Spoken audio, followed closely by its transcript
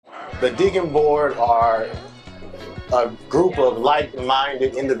The Deacon Board are a group of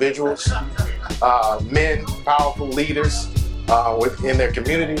like-minded individuals, men, powerful leaders within their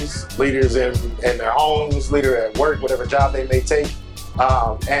communities, leaders in their homes, leader at work, whatever job they may take.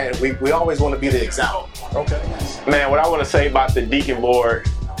 And we always want to be the example. Okay. Man, what I want to say about the Deacon Board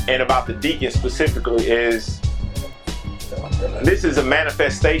and about the Deacon specifically is this is a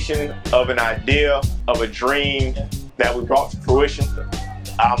manifestation of an idea, of a dream that we brought to fruition.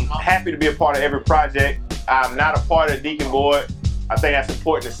 I'm happy to be a part of every project. I'm not a part of the Deacon Board. I think that's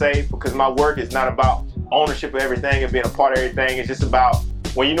important to say because my work is not about ownership of everything and being a part of everything. It's just about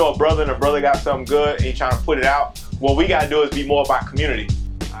when you know a brother and a brother got something good and you're trying to put it out, what we got to do is be more about community.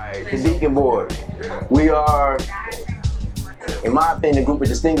 The Deacon Board, we are, in my opinion, a group of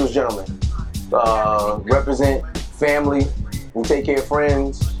distinguished gentlemen. Represent family, we take care of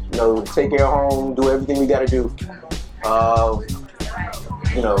friends, take care of home, do everything we got to do.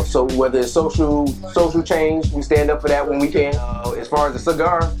 So whether it's social change, we stand up for that when we can. As far as the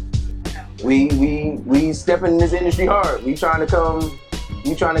cigar, we stepping in this industry hard. We trying to come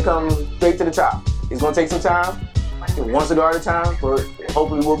straight to the top. It's gonna take some time, one cigar at a time. But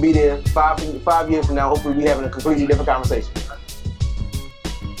hopefully we'll be there 5 years from now. Hopefully we having a completely different conversation.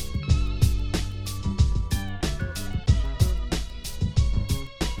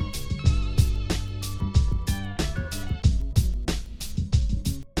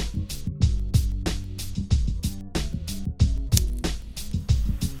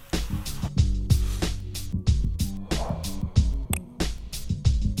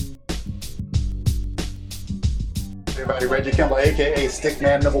 Everybody, Reggie Kimball, aka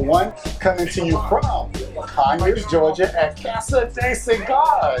Stickman #1, coming to you from Conyers, Georgia at Casa de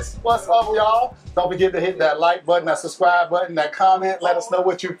Cigars. What's up, y'all? Don't forget to hit that like button, that subscribe button, that comment. Let us know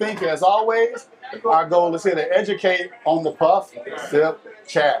what you think. As always, our goal is here to educate on the puff, sip,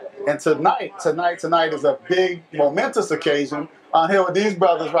 chat. And tonight is a big, momentous occasion. I'm here with these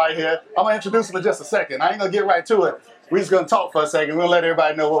brothers right here. I'm gonna introduce them in just a second. I ain't gonna get right to it. We're just going to talk for a second. We'll let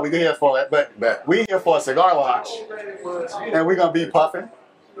everybody know what we're here for. But we're here for a cigar launch. And we're going to be puffing.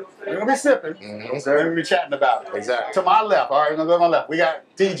 We're going to be sipping. Mm-hmm. We're going to be chatting about it. Exactly. To my left. All right, we're going to go to my left. We got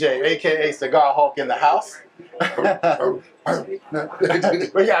DJ, a.k.a. Cigar Hawk in the house.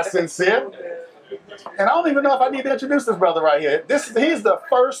 We got Sincere. And I don't even know if I need to introduce this brother right here. He's the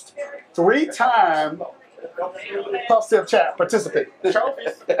first 3-time Puff Sip Chat participant.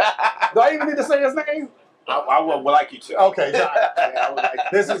 Trophies. Do I even need to say his name? I would like you to. Okay, Johnny.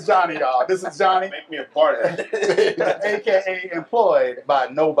 This is Johnny, y'all. This is Johnny. Make me a part of it. AKA employed by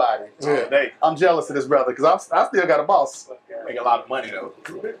nobody. Yeah. I'm jealous of this brother because I still got a boss. Make a lot of money though.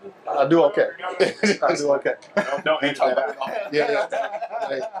 I do okay. I do okay. Don't ain't talking about it.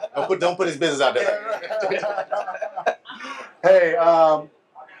 Yeah. Don't put his business out there. Hey,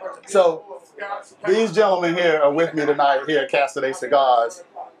 so these gentlemen here are with me tonight here at Casa de Cigars.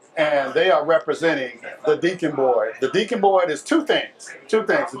 And they are representing the Deacon Board. The Deacon Board is two things.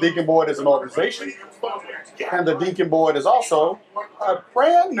 The Deacon Board is an organization, and the Deacon Board is also a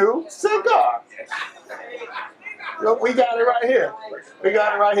brand new cigar. Look, we got it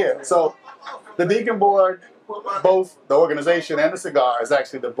right here. So the Deacon Board, both the organization and the cigar, is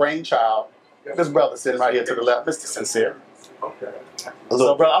actually the brainchild. This brother sitting right here to the left, Mr. Sincere. Okay.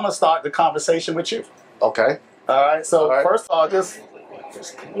 So, brother, I'm going to start the conversation with you. Okay. All right. So, first of all,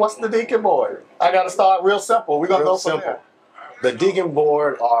 what's the Deacon Board? I got to start real simple. We're going to go from there. The Deacon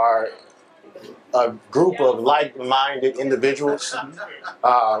Board are a group of like-minded individuals,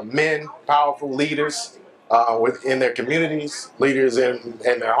 men, powerful leaders within their communities, leaders in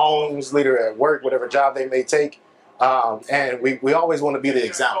their homes, leader at work, whatever job they may take. And we always want to be the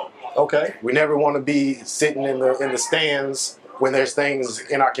example. Okay. We never want to be sitting in the stands when there's things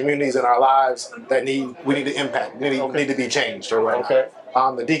in our communities and our lives that we need to impact, need to be changed or whatnot. Okay.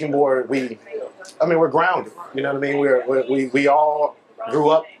 The Deacon Board, we're grounded. You know what I mean? We all grew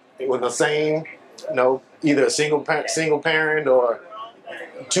up with the same, either a single parent or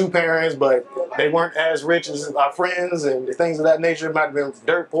 2 parents, but they weren't as rich as our friends and things of that nature. Might have been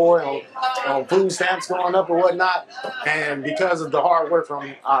dirt poor on food stamps growing up or whatnot. And because of the hard work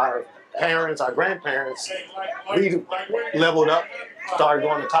from our parents, our grandparents, we leveled up, started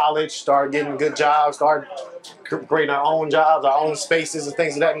going to college, started getting good jobs, started creating our own jobs, our own spaces and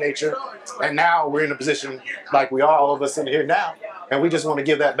things of that nature. And now we're in a position like we are, all of us in here now, and we just want to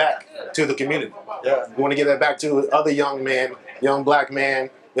give that back to the community. Yeah. We want to give that back to other young men, young black men,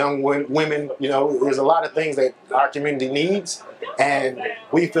 young women. There's a lot of things that our community needs, and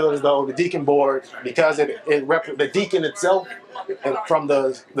we feel as though the Deacon Board, because the Deacon itself, and from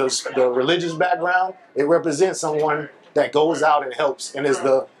the religious background, it represents someone that goes out and helps and is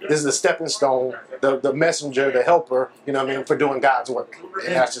the stepping stone, the messenger, the helper, you know what I mean, for doing God's work.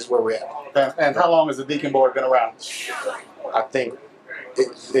 And that's just where we're at. And how long has the Deacon Board been around? I think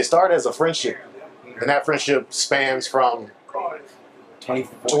it started as a friendship. And that friendship spans from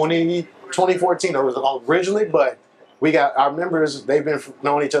 2014 originally, but we got our members, they've been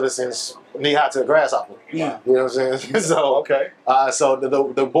knowing each other since knee high to the grasshopper. Yeah. You know what I'm saying? So, okay. So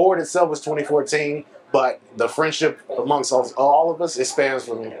the board itself was 2014, but the friendship amongst all of us, it spans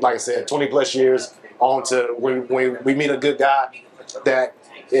from, like I said, 20 plus years on to when we meet a good guy that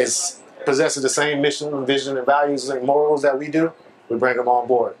possesses the same mission, vision, and values and morals that we do, we bring them on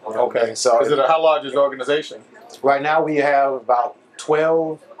board. Okay. So how large is the organization? Right now we have about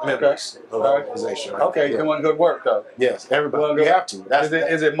 12 members of the organization. Right? Okay, you're doing good work though. Yes, everybody. We have to.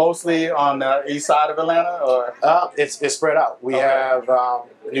 Is it mostly on the east side of Atlanta, or? It's spread out. We have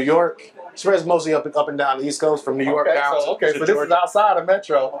New York. Spreads mostly up and down the East Coast, from New York down to so this is outside of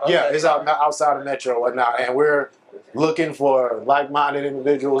Metro. Okay. Yeah, it's outside of Metro and whatnot, and we're looking for like-minded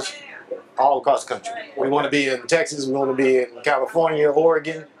individuals all across the country. We want to be in Texas. We want to be in California,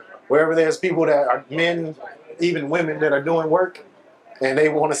 Oregon, wherever there's people that are men, even women that are doing work, and they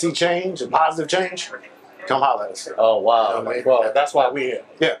want to see change, and positive change. Come holler at us. Oh wow! You know what I mean? Well, that's why we're here.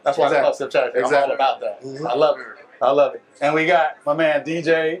 Yeah, that's why exactly. the Positive Chat. I'm all about that. Mm-hmm. I love it. I love it. And we got my man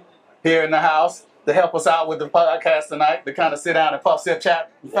DJ here in the house to help us out with the podcast tonight, to kind of sit down and puff, sip,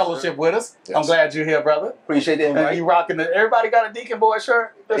 chat, fellowship with us. Yes. I'm glad you're here, brother. Appreciate the invite. And you rocking it. Everybody got a Deacon Boy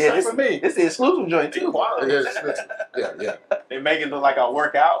shirt? That's for me. It's the exclusive joint, too. Yeah. They make it look like I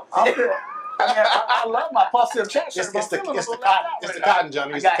work out. I love my puff, sip, chat shirt. It's the cotton,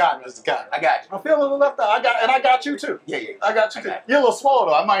 Johnny. It's the cotton. I got you. I'm feeling a little left out. I got you, too. Yeah. I got you, too. You're a little small,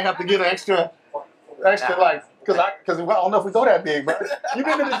 though. I might have to get an extra like, because I don't know if we go that big, but you've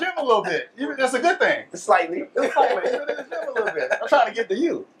been in the gym a little bit. That's a good thing. Slightly. You've been in the gym a little bit. I'm trying to get to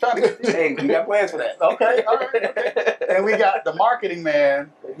you. Hey, we got plans for that. Okay, all right. Okay. And we got the marketing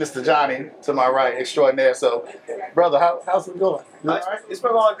man, Mr. Johnny, to my right, extraordinaire. So, brother, how's it going? You all right? It's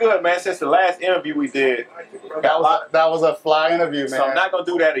been going good, man, since the last interview we did. That was a fly interview, man. So I'm not going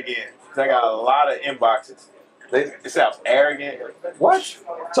to do that again. I got a lot of inboxes. They said I was arrogant. What?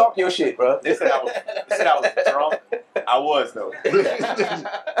 Talk your shit, bro. They said I was drunk. I was, though.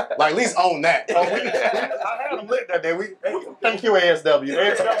 Like, at least own that. I had them lit that day. Thank you, ASW.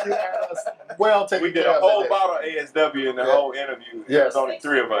 ASW had us well taken We did a whole bottle of ASW in the whole interview. Yes. There's only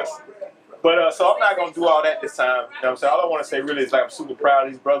 3 of us. But so I'm not going to do all that this time. You know what I'm saying? All I want to say really is, like, I'm super proud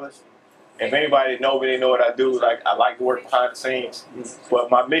of these brothers. If anybody know me, they know what I do. Like, I like to work behind the scenes.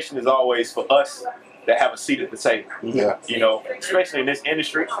 But my mission is always for us that have a seat at the table. Yeah. You know, especially in this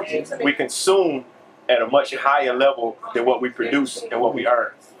industry, we consume at a much higher level than what we produce and what we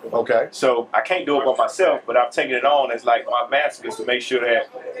earn. Okay. So I can't do it by myself, but I'm taking it on as like my master is to make sure that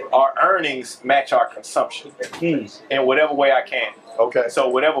our earnings match our consumption in whatever way I can. Okay. So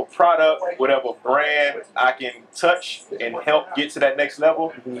whatever product, whatever brand I can touch and help get to that next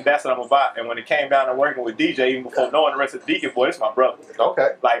level, that's what I'm about. And when it came down to working with DJ, even before knowing the rest of the Deacon Boy, it's my brother.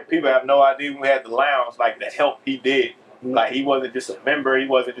 Okay. Like, people have no idea when we had the lounge, like, the help he did. Like, he wasn't just a member. He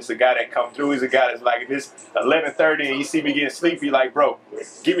wasn't just a guy that come through. He's a guy that's like, if it's 11:30 and you see me getting sleepy, like, bro,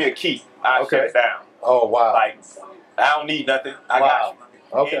 give me a key. I'll shut it down. Oh, wow. Like, I don't need nothing. I got you.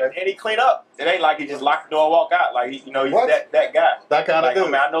 Okay. And he clean up. It ain't like he just lock the door and walk out. Like, he's that guy. That kind of dude. I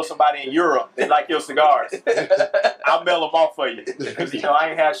mean, I know somebody in Europe. They like your cigars. I'll mail them off for you. Because, I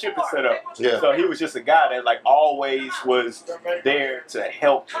ain't have shipping set up. Yeah. So he was just a guy that, like, always was there to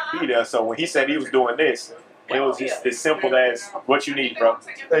help and be there. So when he said he was doing this, it was just as simple as what you need, bro.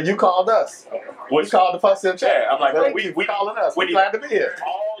 And you called us. What you called the Positive Chat. Yeah, I'm like, bro, we calling us. We We're glad to be here.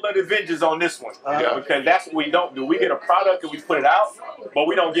 All of the Avengers on this one. Because that's what we don't do. We get a product and we put it out, but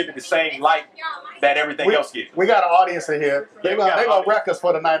we don't give it the same light that everything else gets. We got an audience in here. They're gonna wreck us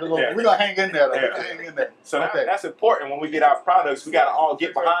for the night a little bit. We're gonna hang in there though. Yeah. Hang in there. So that's important. When we get our products, we gotta all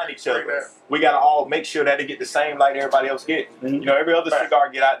get behind each other. We gotta all make sure that they get the same light everybody else get. Every other cigar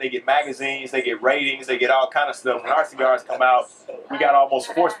get out, they get magazines, they get ratings, they get all kind of stuff. When our cigars come out, we gotta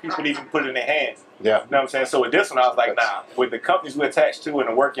almost force people to even put it in their hands. Yeah. You know what I'm saying? So with this one, I was like, nah. With the companies we're attached to and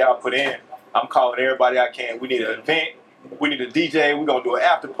the work y'all put in, I'm calling everybody I can. We need an event. We need a DJ. We're going to do an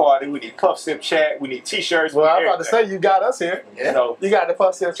after party. We need Puff Sip Chat. We need T-shirts. Well, I'm about to say, you got us here. Yeah. So, you got the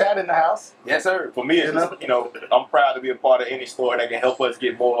Puff Sip Chat in the house. Yes, sir. For me, it's just, I'm proud to be a part of any store that can help us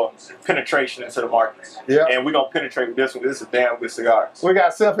get more penetration into the market. Yeah. And we're going to penetrate with this one. This is a damn good cigar. We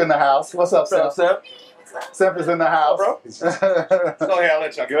got Simp in the house. What's up, Simp? Simp is in the house. Bro. Go ahead, I'll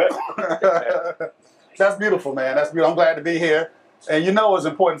let y'all good. That's beautiful, man. That's beautiful. I'm glad to be here. And you know it's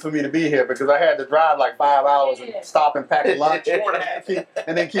important for me to be here because I had to drive like 5 hours and stop and pack a lunch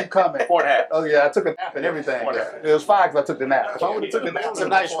and then keep coming. 4.5. Oh yeah, I took a nap and everything. It was 5 because I took the nap. If I would have took the nap, It was a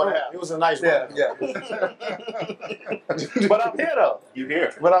nice one. It was a nice one. Yeah. But I'm here though. You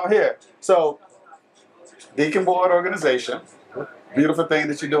here? But I'm here. So, Deacon Board organization. Beautiful thing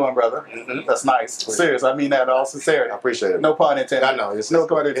that you're doing, brother. That's nice. Serious. I mean that in all sincerity. I appreciate it. No pun intended. I know. No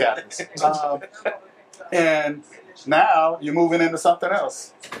pun intended. And now you're moving into something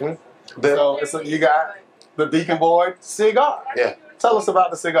else. So you got the Deacon Board cigar. Yeah. Tell us about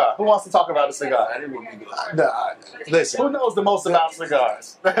the cigar. Who wants to talk about the cigar? Listen. Who knows the most about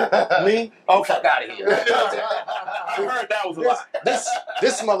cigars? Me? Oh, fuck out of here. I heard that was a lot. This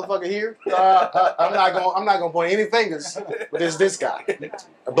motherfucker here. I'm not gonna point any fingers, but it's this guy.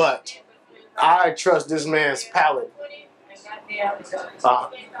 But I trust this man's palate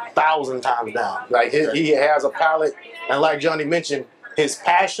 1,000 times down. Like he has a palate, and like Johnny mentioned, his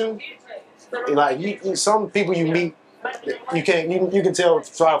passion. Like some people you meet, you can tell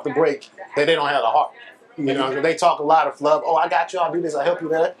right off the break that they don't have a heart. You know, they talk a lot of fluff. Oh, I got you. I'll do this. I'll help you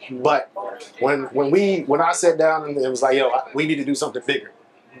with that. But when I sat down and it was like, yo, we need to do something bigger.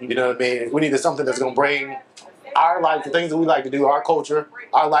 You know what I mean? We need something that's gonna bring our life, the things that we like to do, our culture,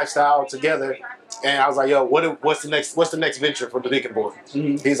 our lifestyle together. And I was like, yo, what's the next venture for the Deacon Board?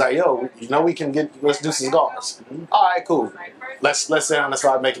 He's like, yo, let's do cigars. All right, cool. Let's sit down and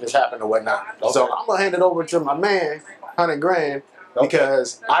start making this happen or whatnot. So I'm gonna hand it over to my man, 100 grand,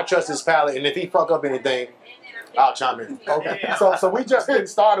 because I trust his palate, and if he fuck up anything, I'll chime in. Okay. So we just getting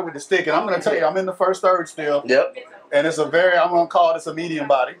started with the stick, and I'm gonna tell you, I'm in the first third still. Yep. And it's I'm gonna call this a medium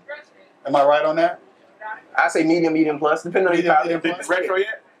body. Am I right on that? I say medium plus, depending on your palate. Medium plus. Retro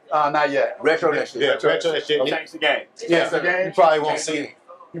yet? Not yet. Retro that shit. Yeah, retro that shit. Change the game. Yeah, you probably won't see it.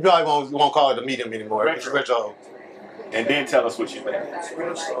 You probably won't call it a medium anymore. Retro. Retro. And then tell us what you think.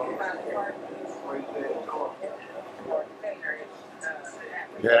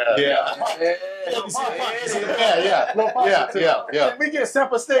 Yeah. Can we get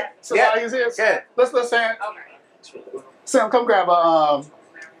Simple Stick? Somebody's here. Yeah. Let's Sam. Sam, come grab a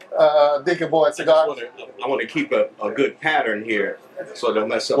Deacon Board cigar. I want to keep a good pattern here, so don't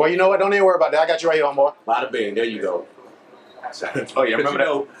mess up. Well, you know what? Don't even worry about that. I got you right here, homeboy. Bada bing, there you go. Oh yeah, remember that?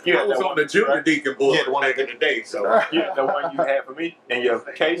 I was on the junior Deacon Board Yeah, the one back in the day, so. Yeah, the one you had for me in your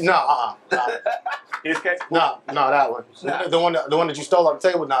case? No, His case? no, that one. The one that you stole off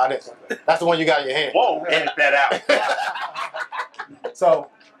the table. Nah, that's the one you got in your hand. Whoa, edit that out. So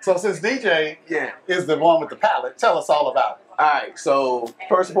since DJ is the one with the palate, tell us all about it. All right, so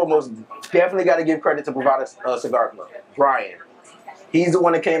first and foremost, definitely got to give credit to provider cigar club, Brian. He's the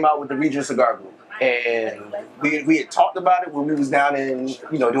one that came out with the Regional Cigar Group, and we had talked about it when we was down in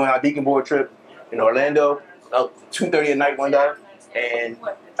doing our Deacon Board trip in Orlando, 2:30 at night one day, and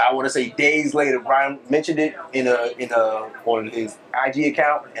I want to say days later, Brian mentioned it on his IG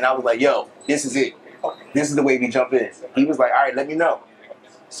account, and I was like, yo, this is it. This is the way we jump in. He was like, all right, let me know.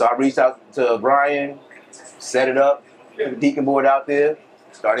 So I reached out to Brian, set it up. The Deacon Board out there,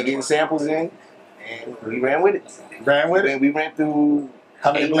 started getting samples in, and we ran with it. We ran through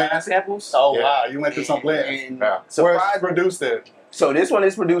How many 8-9 blends? samples. Oh wow, you went through some blends. And Where's surprised- produced it? So this one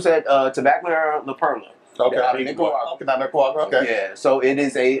is produced at Tabacalera La Perla. Okay, Out of Nicaragua. Okay. Yeah, so it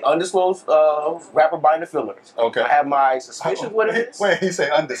is a undisclosed wrapper binder filler. Okay. I have my suspicions what it is. Wait, he say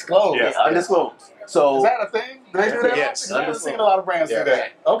undisclosed. Yeah. Undisclosed. So Is that a thing? Do they do that? Yes. I've seen a lot of brands do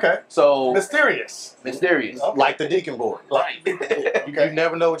that. Okay. so Mysterious. mysterious. Like the Deacon Board. Okay. You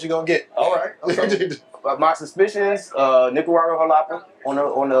never know what you're gonna get. All right. Okay. My suspicions, Nicaragua jalapa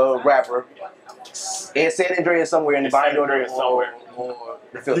on the wrapper, and San Andreas somewhere in the binder or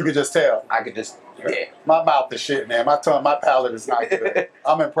the filler. You could just tell. I could just My mouth is shit, man. My palate is not good.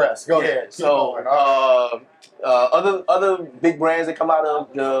 I'm impressed. Go ahead. Keep So going. All right. other big brands that come out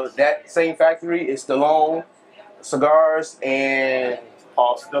of that same factory is Stallone, Cigars, and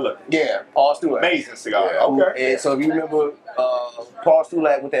Paul Stiller. Paul Stewart. Amazing cigar. Yeah. Okay. And so if you remember Paul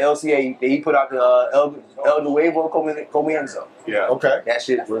Stewart with the LCA, he put out the El Nuevo Comienzo. Yeah. Okay. That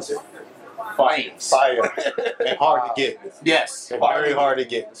shit was flames. Fire. And hard to get. Yes. Very hard to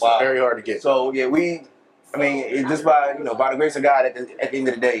get. Wow. Very hard to get. So yeah, it's just by the grace of God at the end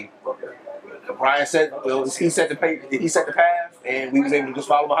of the day, Brian he set the path, and we was able to just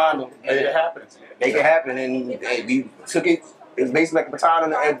follow behind him. Made it happen. Make it happen, and we took it. It was basically like a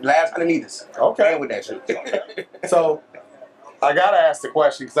baton at the last 100 meters. Okay. And with that shit. So I gotta ask the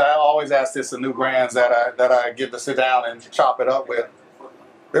question because I always ask this of new brands that I get to sit down and chop it up with.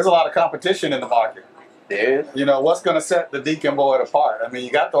 There's a lot of competition in the market. There is. What's going to set the Deacon Board apart? I mean,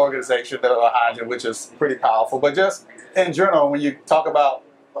 you got the organization that are behind you, which is pretty powerful, but just in general, when you talk about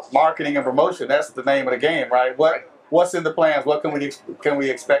marketing and promotion, that's the name of the game, right? What's in the plans? What can we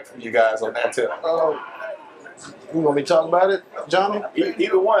expect from you guys on that tip? You want me to talk about it, Johnny?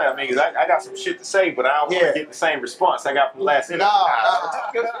 Either one. I mean, 'cause I got some shit to say, but I don't want to get the same response I got from last interview.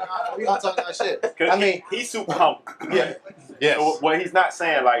 We don't talk about shit. I mean, he's super humble. Yeah. Yes. So what he's not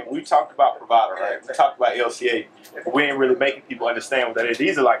saying, like, we talked about Provider, right? We talked about LCA. But we ain't really making people understand what that is.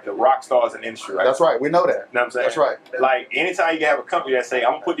 These are like the rock stars in the industry, right? That's right. We know that. You know what I'm saying? That's right. Like, anytime you have a company that say,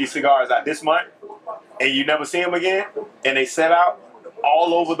 I'm going to put these cigars out this month, and you never see them again, and they set out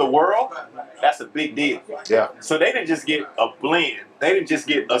all over the world, that's a big deal. Yeah. So they didn't just get a blend. They didn't just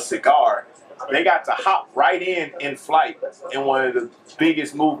get a cigar. They got to hop right in flight in one of the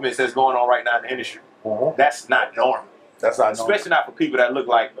biggest movements that's going on right now in the industry. That's not normal. That's not normal. Especially not for people that look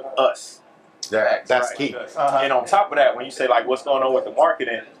like us. That's right. key. And on top of that, when you say, like, what's going on with the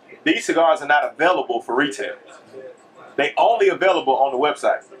marketing, these cigars are not available for retail. They only available on the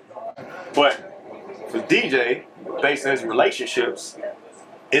website. But for DJ, based on his relationships,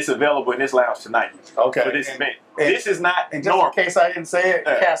 it's available in this lounge tonight. Okay. For this event. This is not and just normal. in case I didn't say it,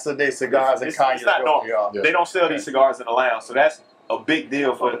 Casa de Cigars and It's Kanye. not normal. Yeah. They don't sell these cigars in the lounge. So that's a big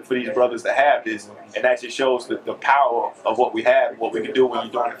deal for these brothers to have this. And that just shows the power of what we have and what we can do when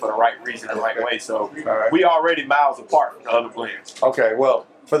you're doing it for the right reason, the right way. So we already miles apart from the other blends. Okay, well,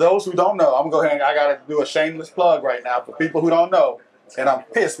 for those who don't know, I'm going to go ahead and I got to do a shameless plug right now for people who don't know. And I'm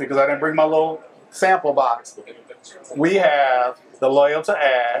pissed because I didn't bring my little sample box. We have the Loyal to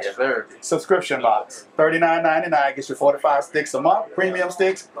Ash subscription box. $39.99 gets you 45 sticks a month, premium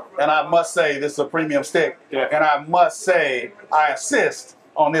sticks. And I must say, this is a premium stick. Yeah. And I must say, I insist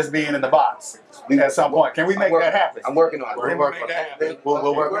on this being in the box at some point. Can we make that happen? I'm working on it. We'll work on it.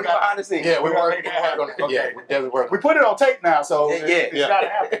 We'll work We're behind the scenes. Yeah, we're We'll working make that happen. on it. Yeah, we definitely working. We put it on tape now, so it's Yeah. got to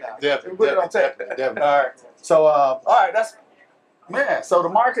happen now. Definitely. We put it on tape. Definitely. All right. So, all right, that's, man, so the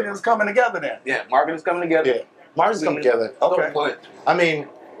marketing is coming together then. Yeah, marketing's coming together. Yeah. Martin's come together. Okay. I mean,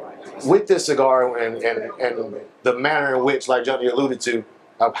 with this cigar and the manner in which, like Johnny alluded to,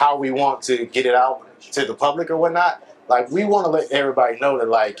 of how we want to get it out to the public or whatnot, like, we want to let everybody know that,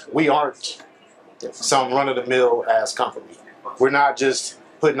 like, we aren't some run-of-the-mill ass company. We're not just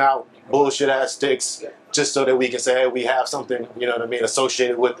putting out bullshit ass sticks just so that we can say, hey, we have something, you know what I mean,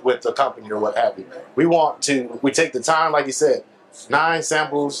 associated with the company or what have you. We take the time, like you said, 9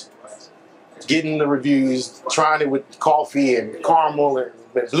 samples, getting the reviews, trying it with coffee and caramel and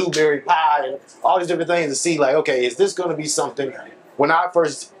blueberry pie and all these different things to see, like, okay, is this going to be something? When I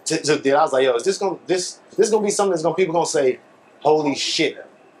first took it, I was like, yo, is this going to be something that's people going to say, holy shit,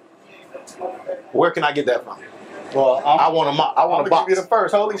 where can I get that from? Well, I want a box. give you the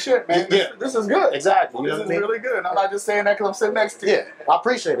first. Holy shit, man. Yeah. This is good. Exactly. You know This what is I mean? really good. I'm not just saying that because I'm sitting next to you. Yeah, I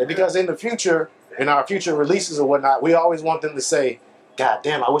appreciate it because in the future, in our future releases or whatnot, we always want them to say, God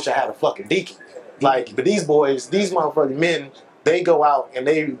damn, I wish I had a fucking Deacon. Like, but these boys, these motherfucking men, they go out and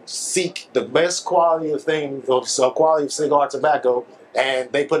they seek the best quality of things, or quality of cigar tobacco,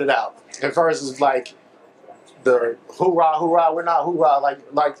 and they put it out. And first it's like the hoorah, hoorah, we're not hoorah.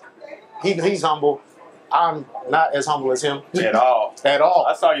 Like he's humble. I'm not as humble as him. At all. At all.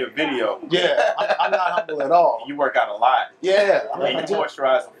 I saw your video. Yeah, I'm not humble at all. You work out a lot. Yeah. I mean, you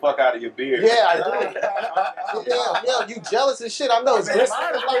moisturize the fuck out of your beard. Yeah, I do. Yeah, you jealous as shit. I know. It's Mine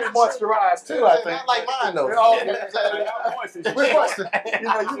is pretty moisturized too, I think. Not like mine, though. All- Y'all moist as shit. You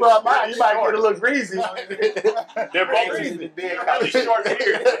know, you rub mine, you might get a little greasy. They're both really short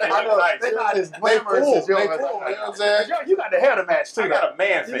beards. I know, they're not as glamorous as yours. You know what I'm saying? You got the hair to match too. I got a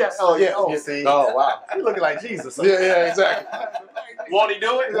man You face. got, oh, yeah. Oh, Yeah. see. Oh, wow. You looking like Jesus. Yeah, exactly. Won't he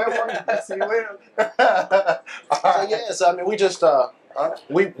do it? Is that what you will? So I mean, we just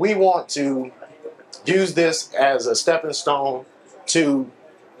we want to use this as a stepping stone to,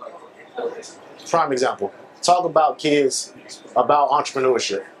 prime example, talk about kids, about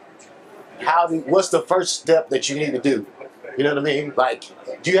entrepreneurship. What's the first step that you need to do? You know what I mean? Like,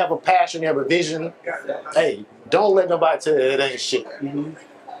 do you have a passion? You have a vision? Hey, don't let nobody tell you it ain't shit.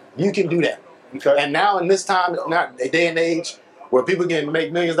 You can do that. Okay. And now in this time, not a day and age where people can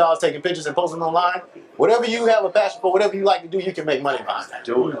make millions of dollars taking pictures and posting online, whatever you have a passion for, whatever you like to do, you can make money behind that.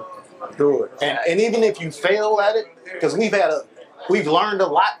 Do it. And even if you fail at it, because we've learned a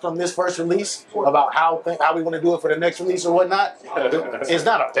lot from this first release about how we want to do it for the next release or whatnot. It's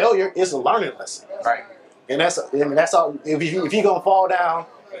not a failure; it's a learning lesson. Right. And that's all. If you're gonna fall down,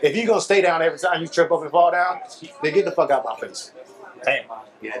 if you're gonna stay down every time you trip up and fall down, then get the fuck out my face. Damn.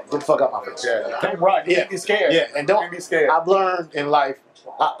 Yeah, get the fuck out my face. Yeah. Right. Yeah. Be scared. Yeah, and don't be scared. I've learned in life,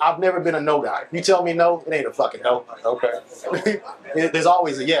 I've never been a no guy. You tell me no, it ain't a fucking no. Okay. There's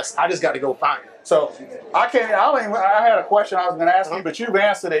always a yes. I just got to go find it. So I had a question I was going to ask you, but you've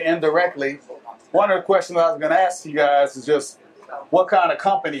answered it indirectly. One of the questions I was going to ask you guys is just, what kind of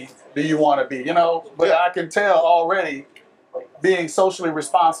company do you want to be? You know, but I can tell already, being socially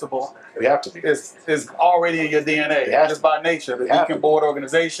responsible We have to be. is already in your DNA, just by nature. The Deacon Board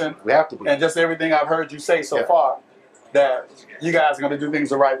organization, We have to be. and just everything I've heard you say so far, that you guys are going to do things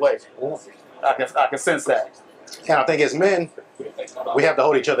the right way. I can sense that. And I think as men, we have to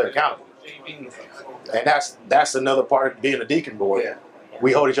hold each other accountable. And that's another part of being a deacon board. Yeah.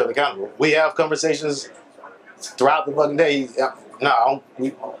 We hold each other accountable. We have conversations throughout the fucking day.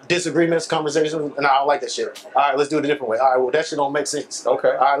 Disagreements, conversations. I don't like that shit. All right, let's do it a different way. All right, well, that shit don't make sense. Okay.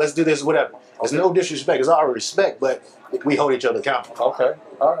 All right, let's do this, whatever. There's no disrespect. There's all respect, but we hold each other accountable. Okay.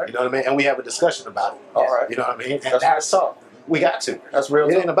 All right. You know what I mean? And we have a discussion about it. All right. You know what I mean? And That's tough. we got to. That's real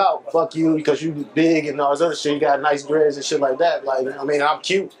It tough. ain't about fuck you because you big and all this other shit. You got nice dreads and shit like that. Like, you know what I mean? I'm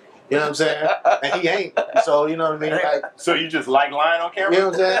cute. You know what I'm saying? And he ain't. So, you know what I mean? Like, So you just like lying on camera? you know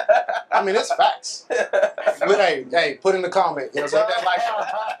what I'm saying? I mean, it's facts. But hey, put in the comment. You know what I'm saying? Like,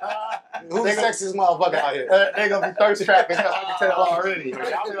 who's the sexiest motherfucker out here? They're going to be thirst trapping. I can tell already.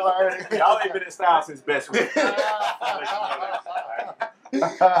 Y'all ain't been in style since best week. I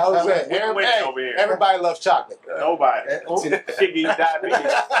was saying, everybody loves chocolate. Nobody. Shit give you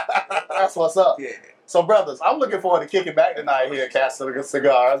diabetes. That's what's up. Yeah. So, brothers, I'm looking forward to kicking back tonight here at Casa de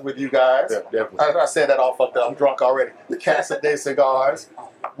Cigars with you guys. Yeah, definitely. I said that all fucked up. I'm drunk already. Casa de Cigars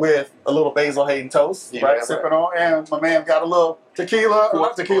with a little Basil Hayden toast, Yeah, right? right. Sipping on. And my man got a little tequila.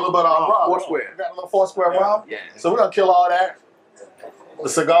 Not tequila, but rum. Foursquare. Got a little Foursquare rum. Yeah. So we're going to kill all that. The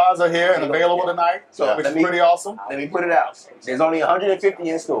cigars are here and available tonight, Yeah. which is pretty awesome. Let me put it out. There's only 150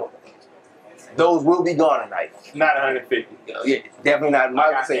 in store. Those will be gone tonight. Not 150. Yeah, definitely not.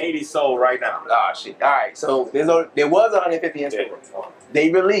 I got 80 sold right now. Ah, shit. All right, so there was 150 in store. They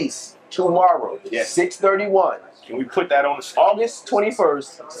release tomorrow, Yes. 6/31, Can we put that on the spot? August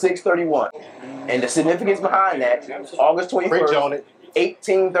 21st, 6/31. And the significance behind that, August Preach 21st, on it.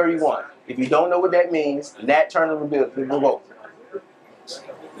 1831. If you don't know what that means, Nat Turner revoked.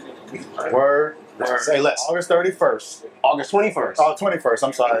 Word. Say less. August 31st. August 21st. Oh, 21st.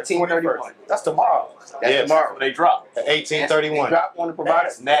 I'm sorry. 1831. 21st. That's tomorrow. That's Yeah. tomorrow. They drop. 1831. Drop on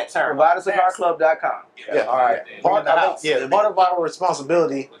the Nat Turner. providercigarclub.com. Yeah. All right. Part, the house. part of our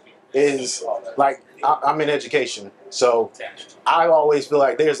responsibility is like I'm in education, so I always feel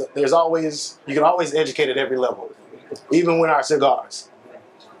like there's always you can always educate at every level, even with our cigars.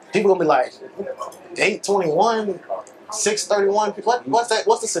 People gonna be like 821, 631. What's that?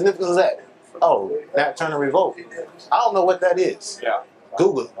 What's the significance of that? Oh, Nat Turner revolt. I don't know what that is. Yeah.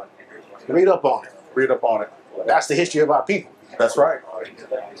 Google it. Read up on it. Read up on it. That's the history of our people. That's right.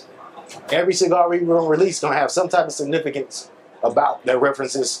 Every cigar we will release gonna have some type of significance about that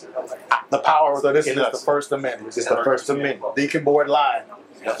references the power So this in is us. the First Amendment. It's the First Amendment. Deacon Board line.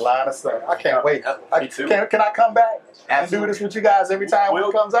 Line of stuff. I can't wait. Me too. Can I come back and do Absolutely. this with you guys every time when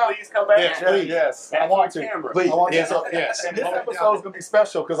it comes out? Please come back. Yeah, please. Yes, I That's want on to. camera. Please. I want Yes, to. yes. And this episode is going to be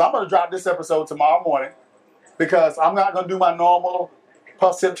special because I'm going to drop this episode tomorrow morning because I'm not going to do my normal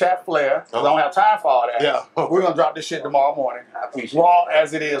puff, sip, chat, flair because I don't have time for all that. Yeah. We're going to drop this shit tomorrow morning. I appreciate it. Raw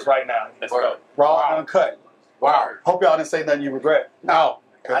as it is right now. Let's go. Raw and uncut. Wow. Hope y'all didn't say nothing you regret. No.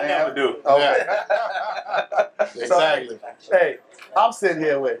 I never do. Okay. Exactly. Hey, I'm sitting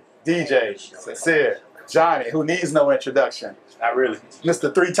here with DJ, Sincere, Johnny, who needs no introduction. Not really.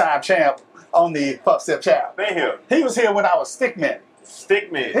 Mr. 3-time champ on the Puff Sip Chat. Been here. He was here when I was Stickman.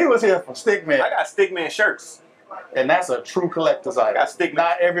 Stickman. He was here from Stickman. I got Stickman shirts. And that's a true collector's item. got Stickman.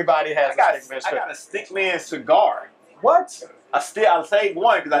 Not everybody has I got a Stickman a shirt. Stickman cigar. What? I saved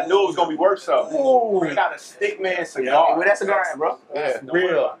one because I knew it was gonna be worth something. Ooh. I got a Stickman cigar. Where that cigar at, bro? Yeah.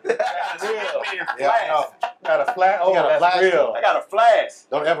 Real. I got a Stickman Yeah, I know. flask. Got a flat. Oh, got a that's flask? real. I got a flask.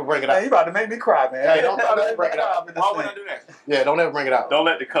 Don't ever bring it Hey, up. you about to make me cry, man. Hey, don't break it out. Why would I do that? Yeah, don't ever bring it out. Don't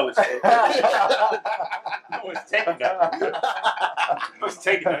let the color show. I was taking that. I was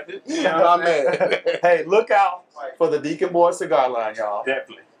taking that. You know what I'm saying? Hey, look out for the Deacon Boy cigar line, y'all.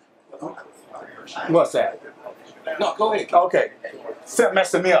 Definitely. What's that? No, go ahead. Okay. Stop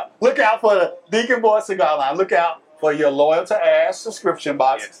messing me up. Look out for the Deacon Boy cigar line. Look out for your Loyal to Ash subscription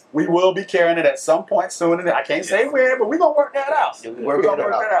box. Yes. We will be carrying it at some point soon. And I can't say when, but we're going to work that out. We're going to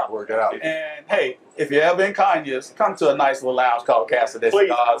work that out. Work it out. And hey, if you're ever in Conyers, come to a nice little lounge called Casa de Please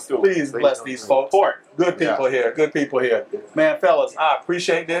Cigars. do. Please bless these folks. Support. Good people here. Good people here. Man, fellas, I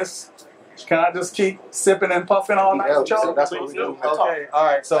appreciate this. Can I just keep sipping and puffing all night with y'all? That's what we do. Okay, all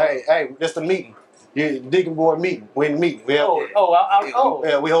right. So, Hey, this the meeting. Deacon board meeting. We meet. We Yeah,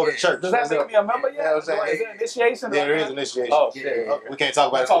 we hold it at church. Does that make me a member yet? Yeah, I'm saying. Is there initiation? Yeah, there is initiation. Oh, yeah, shit. yeah. We can't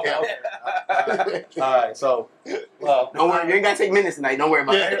talk about it. All right, so. Don't worry, you ain't got to take minutes tonight. Don't worry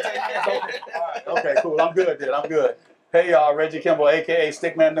about it. All right, okay, cool. I'm good, dude. I'm good. Hey, y'all, Reggie Kimball, a.k.a.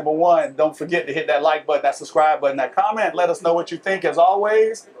 Stickman #1. Don't forget to hit that like button, that subscribe button, that comment. Let us know what you think, as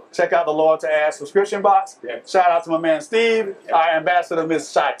always. Check out the Lord to Ask subscription box. Shout out to my man Steve, our ambassador,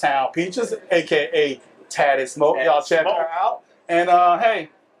 Miss Chi-Town Peaches, a.k.a. Tatted Smoke. Y'all check her out. And, hey,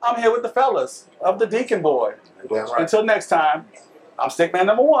 I'm here with the fellas of the Deacon Board. Right. Until next time, I'm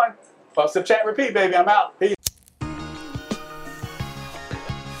Stickman #1. Sip, chat, repeat, baby. I'm out. Peace.